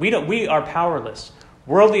sword. We are powerless.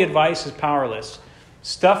 Worldly advice is powerless.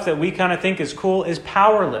 Stuff that we kind of think is cool is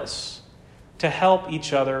powerless to help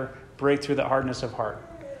each other break through the hardness of heart.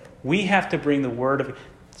 We have to bring the Word of...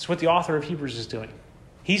 That's what the author of Hebrews is doing.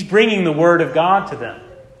 He's bringing the Word of God to them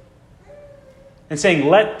and saying,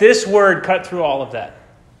 let this Word cut through all of that.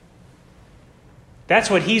 That's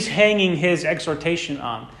what he's hanging his exhortation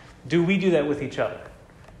on. Do we do that with each other?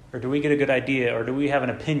 Or do we get a good idea? Or do we have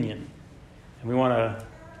an opinion and we want to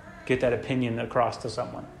get that opinion across to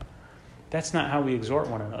someone? That's not how we exhort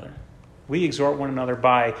one another. We exhort one another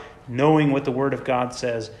by knowing what the Word of God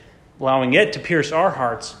says, allowing it to pierce our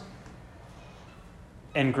hearts,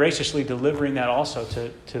 and graciously delivering that also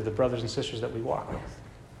to the brothers and sisters that we walk with.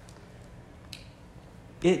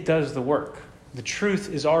 It does the work. The truth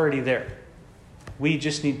is already there. We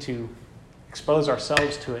just need to expose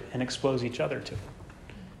ourselves to it and expose each other to it.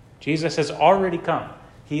 Jesus has already come.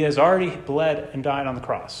 He has already bled and died on the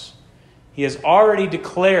cross. He has already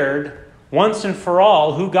declared once and for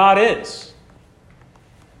all who God is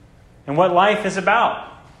and what life is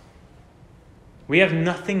about. We have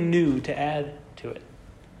nothing new to add to it.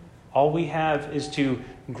 All we have is to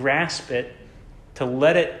grasp it, to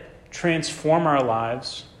let it transform our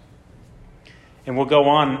lives. And we'll go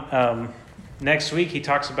on. Next week, he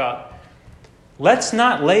talks about, let's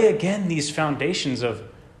not lay again these foundations of,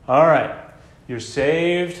 all right, you're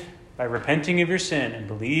saved by repenting of your sin and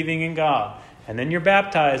believing in God, and then you're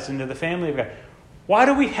baptized into the family of God. Why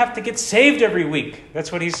do we have to get saved every week?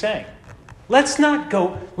 That's what he's saying. Let's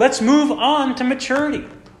move on to maturity.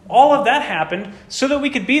 All of that happened so that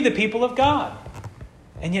we could be the people of God.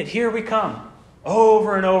 And yet here we come,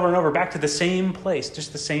 over and over and over, back to the same place,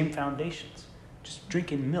 just the same foundations, just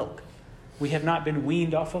drinking milk. We have not been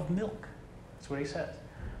weaned off of milk. That's what he says.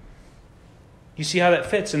 You see how that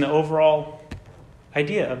fits in the overall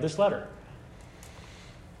idea of this letter.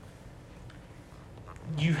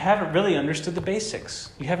 You haven't really understood the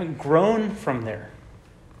basics. You haven't grown from there.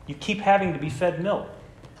 You keep having to be fed milk.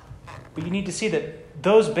 But you need to see that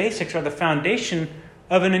those basics are the foundation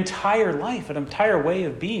of an entire life, an entire way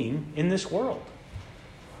of being in this world.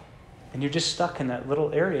 And you're just stuck in that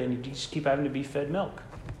little area and you just keep having to be fed milk.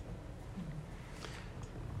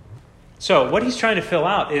 So what he's trying to fill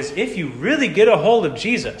out is, if you really get a hold of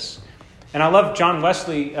Jesus, and I love John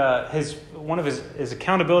Wesley, one of his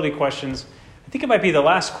accountability questions, I think it might be the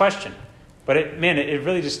last question, but it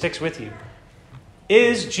really just sticks with you.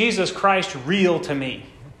 Is Jesus Christ real to me?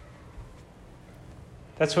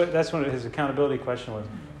 That's what his accountability question was.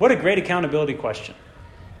 What a great accountability question.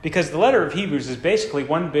 Because the letter of Hebrews is basically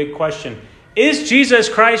one big question. Is Jesus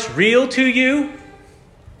Christ real to you?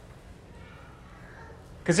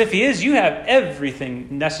 Because if he is, you have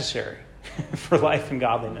everything necessary for life and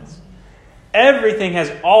godliness. Everything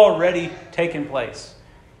has already taken place.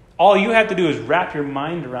 All you have to do is wrap your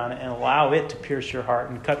mind around it and allow it to pierce your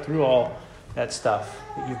heart and cut through all that stuff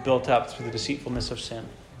that you've built up through the deceitfulness of sin.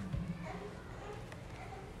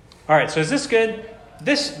 All right, so is this good?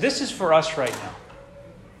 This is for us right now.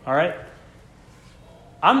 All right?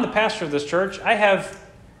 I'm the pastor of this church. I have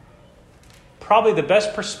probably the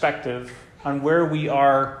best perspective on where we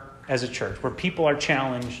are as a church, where people are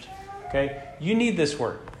challenged. Okay? You need this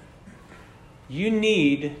word. You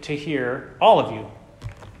need to hear, all of you,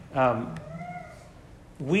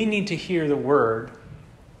 we need to hear the word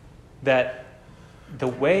that the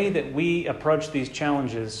way that we approach these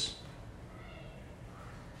challenges,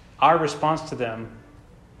 our response to them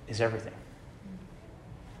is everything.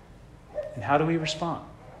 And how do we respond?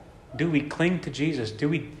 Do we cling to Jesus? Do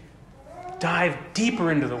we dive deeper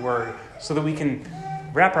into the Word so that we can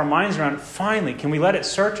wrap our minds around it finally? Can we let it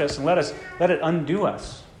search us and let it undo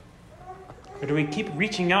us? Or do we keep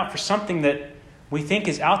reaching out for something that we think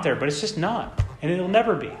is out there, but it's just not, and it'll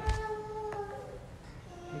never be?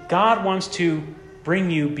 God wants to bring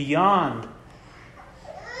you beyond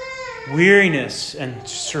weariness and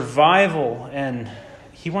survival, and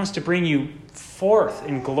he wants to bring you forth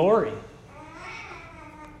in glory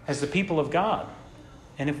as the people of God.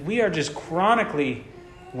 And if we are just chronically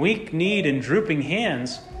weak-kneed and drooping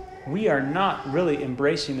hands, we are not really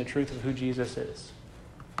embracing the truth of who Jesus is.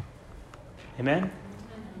 Amen?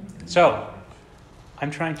 So,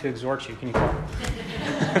 I'm trying to exhort you. Can you call?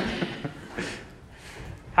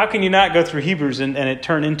 How can you not go through Hebrews and it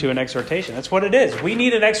turn into an exhortation? That's what it is. We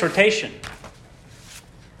need an exhortation.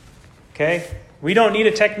 Okay? We don't need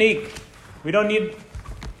a technique. We don't need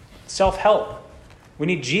self-help. We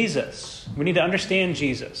need Jesus. We need to understand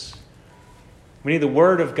Jesus. We need the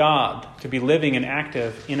Word of God to be living and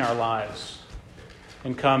active in our lives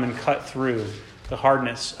and come and cut through the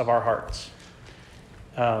hardness of our hearts.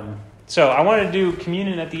 So I wanted to do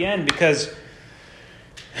communion at the end because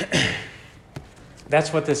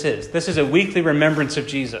that's what this is. This is a weekly remembrance of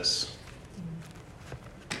Jesus.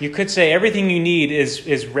 You could say everything you need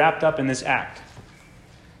is wrapped up in this act.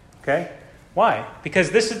 Okay? Why? Because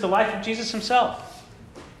this is the life of Jesus himself.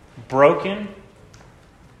 Broken.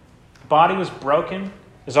 The body was broken.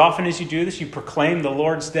 As often as you do this, you proclaim the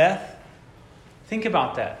Lord's death. Think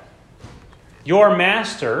about that. Your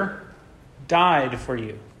master died for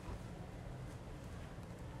you.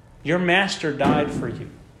 Your master died for you.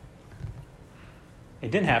 He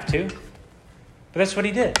didn't have to, but that's what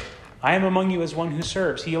he did. I am among you as one who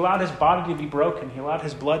serves. He allowed his body to be broken. He allowed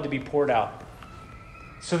his blood to be poured out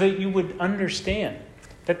so that you would understand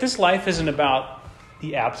that this life isn't about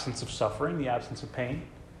the absence of suffering, the absence of pain.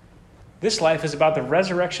 This life is about the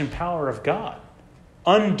resurrection power of God,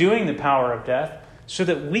 undoing the power of death so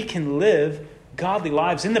that we can live godly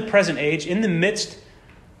lives in the present age, in the midst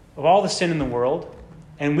of all the sin in the world,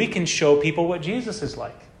 and we can show people what Jesus is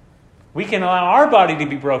like. We can allow our body to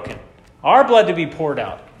be broken, our blood to be poured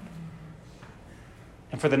out,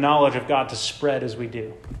 and for the knowledge of God to spread as we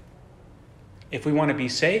do. If we want to be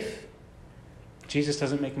safe, Jesus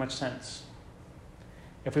doesn't make much sense.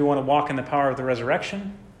 If we want to walk in the power of the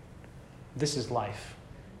resurrection, this is life.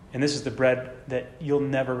 And this is the bread that you'll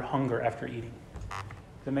never hunger after eating.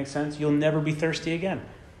 Does that make sense? You'll never be thirsty again.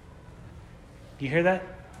 Do you hear that?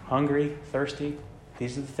 Hungry, thirsty.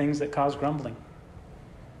 These are the things that cause grumbling.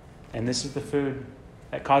 And this is the food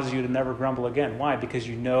that causes you to never grumble again. Why? Because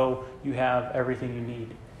you know you have everything you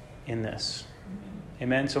need in this.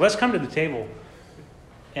 Amen? So let's come to the table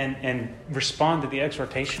and respond to the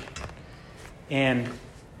exhortation. And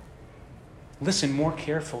listen more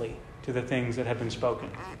carefully to the things that have been spoken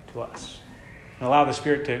to us. And allow the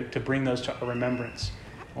Spirit to bring those to our remembrance.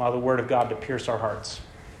 Allow the Word of God to pierce our hearts.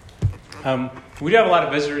 We do have a lot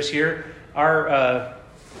of visitors here. The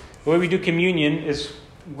way we do communion is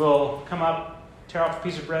we'll come up, tear off a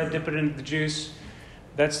piece of bread, dip it into the juice.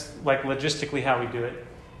 That's like logistically how we do it.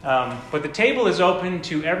 But the table is open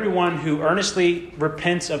to everyone who earnestly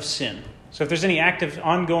repents of sin. So if there's any active,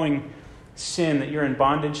 ongoing sin that you're in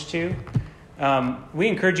bondage to, we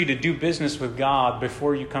encourage you to do business with God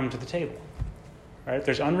before you come to the table. Right? If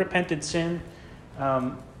there's unrepented sin,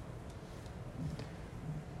 don't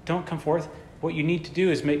come forth. What you need to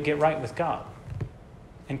do is get right with God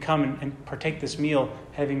and come and partake this meal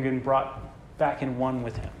having been brought back in one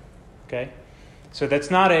with Him. Okay? So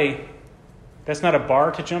that's not a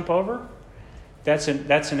bar to jump over. That's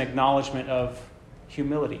an acknowledgement of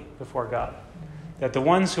humility before God. That the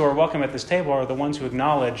ones who are welcome at this table are the ones who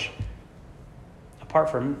acknowledge,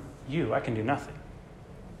 apart from you, I can do nothing.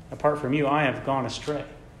 Apart from you, I have gone astray.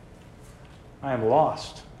 I am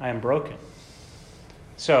lost. I am broken.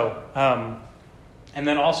 So, and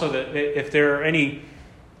then also that if there are any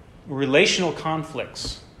relational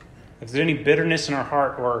conflicts, if there's any bitterness in our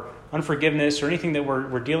heart or unforgiveness or anything that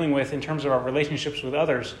we're dealing with in terms of our relationships with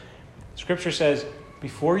others, Scripture says,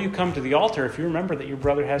 before you come to the altar, if you remember that your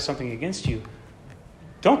brother has something against you,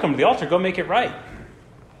 don't come to the altar, go make it right.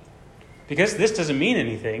 Because this doesn't mean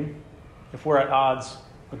anything if we're at odds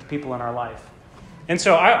with the people in our life. And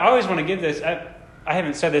so I always want to give this, I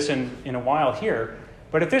haven't said this in a while here,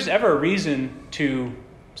 but if there's ever a reason to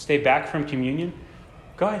stay back from communion,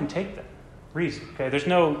 go ahead and take that reason. Okay, there's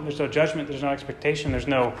no judgment, there's no expectation, there's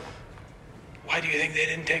no, why do you think they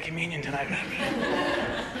didn't take communion tonight?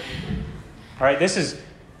 All right,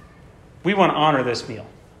 we want to honor this meal.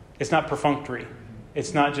 It's not perfunctory.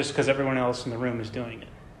 It's not just because everyone else in the room is doing it.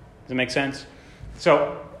 Does it make sense?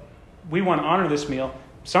 So we want to honor this meal.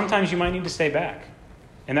 Sometimes you might need to stay back,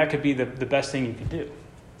 and that could be the best thing you could do.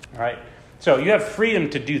 All right? So you have freedom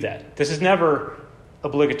to do that. This is never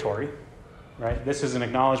obligatory, right? This is an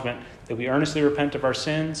acknowledgement that we earnestly repent of our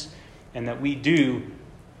sins and that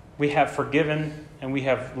we have forgiven and we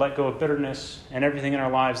have let go of bitterness and everything in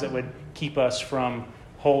our lives that would keep us from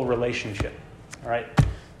whole relationship. All right?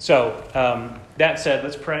 So, that said,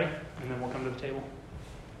 let's pray, and then we'll come to the table.